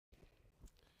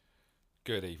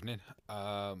Good evening.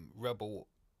 Rebel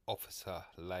Officer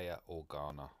Leia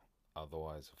Organa,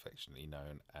 otherwise affectionately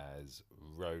known as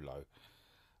ROLO,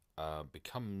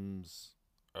 becomes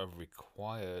a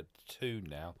required 2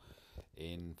 now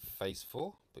in Phase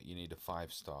 4, but you need a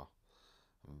 5-star.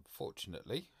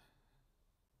 Unfortunately,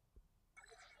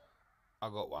 I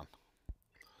got one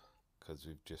because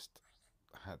we've just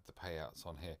had the payouts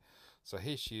on here. So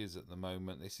here she is at the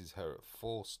moment. This is her at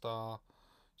 4-star.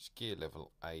 She's gear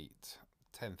level 8,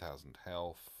 10,000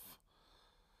 health.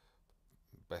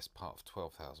 Best part of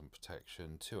 12,000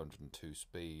 protection, 202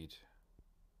 speed,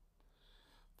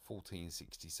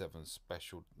 1467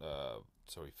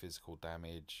 physical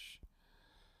damage,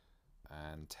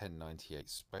 and 1098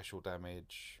 special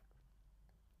damage.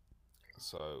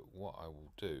 So what I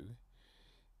will do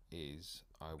is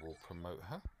I will promote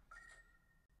her.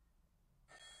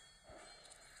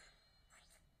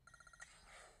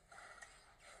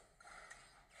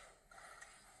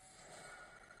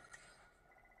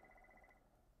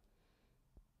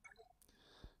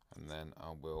 And then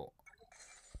I will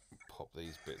pop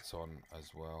these bits on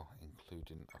as well,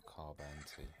 including a carb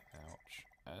anti, ouch,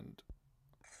 and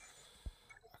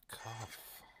a cuff.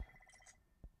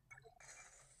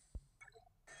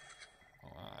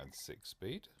 Oh, that adds 6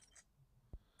 speed.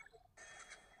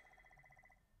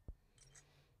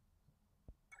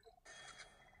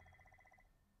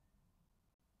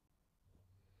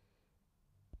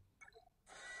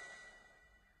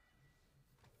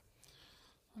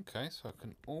 Okay, so I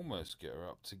can almost get her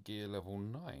up to gear level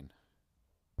 9.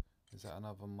 Is that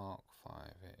another Mark 5?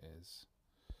 It is.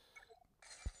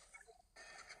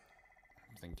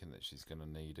 I'm thinking that she's going to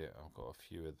need it. I've got a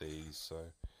few of these, so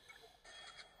I'll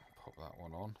pop that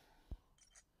one on.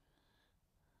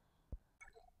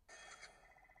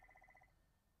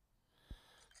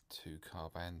 Two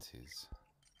carbantes.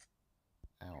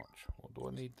 Ouch. What do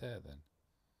I need there then?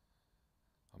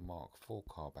 A Mark 4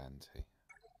 carbante.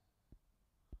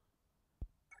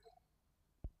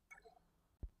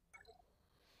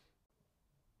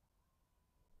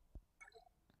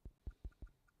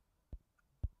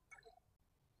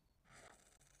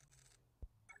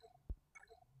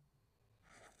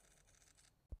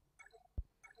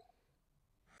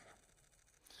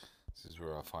 This is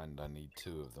where I find I need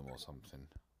 2 of them or something.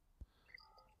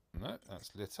 No,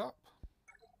 that's lit up.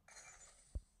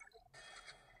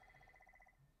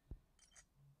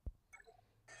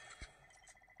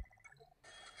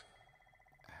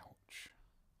 Ouch.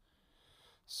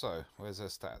 So, where's her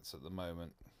stats at the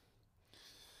moment?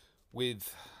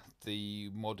 With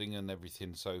the modding and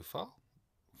everything so far,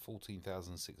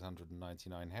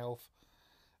 14,699 health,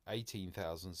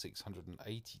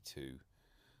 18,682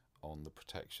 on the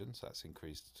protection, so that's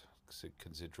increased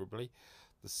considerably.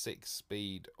 The 6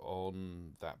 speed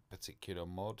on that particular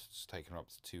mod has taken her up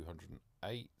to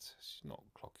 208. She's not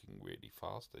clocking really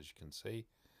fast, as you can see.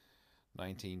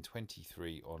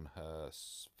 1923 on her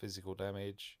physical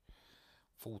damage,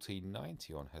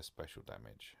 1490 on her special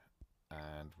damage,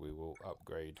 and we will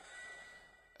upgrade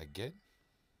again.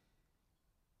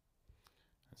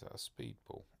 Is that a speed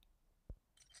ball?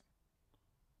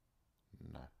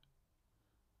 No,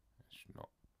 it's not.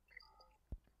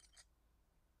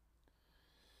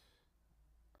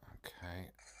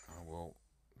 Okay, I will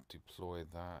deploy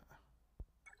that.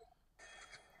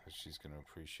 She's going to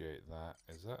appreciate that.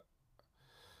 Is that?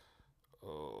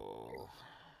 Oh.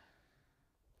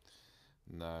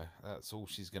 No, that's all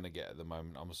she's going to get at the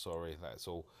moment. I'm sorry, that's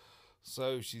all.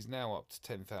 So she's now up to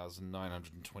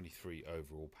 10,923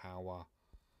 overall power.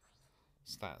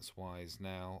 Stats wise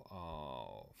now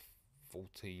are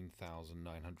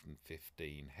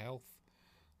 14,915 health,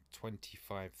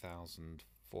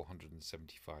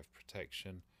 25,475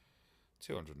 protection,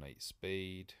 208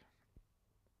 speed,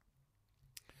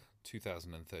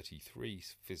 2,033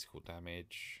 physical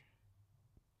damage.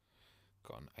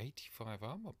 Got an 85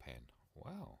 armor pen.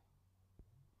 Wow.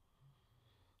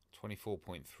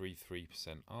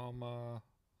 24.33% armor,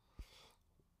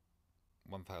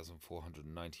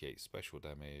 1,498 special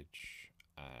damage,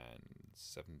 and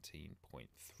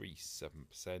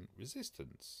 17.37%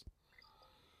 resistance.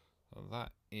 So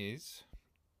that is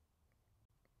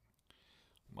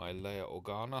my Leia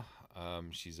Organa.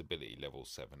 She's ability level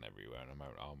 7 everywhere, and I'm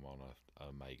on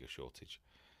a mega shortage.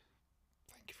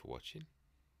 Thank you for watching.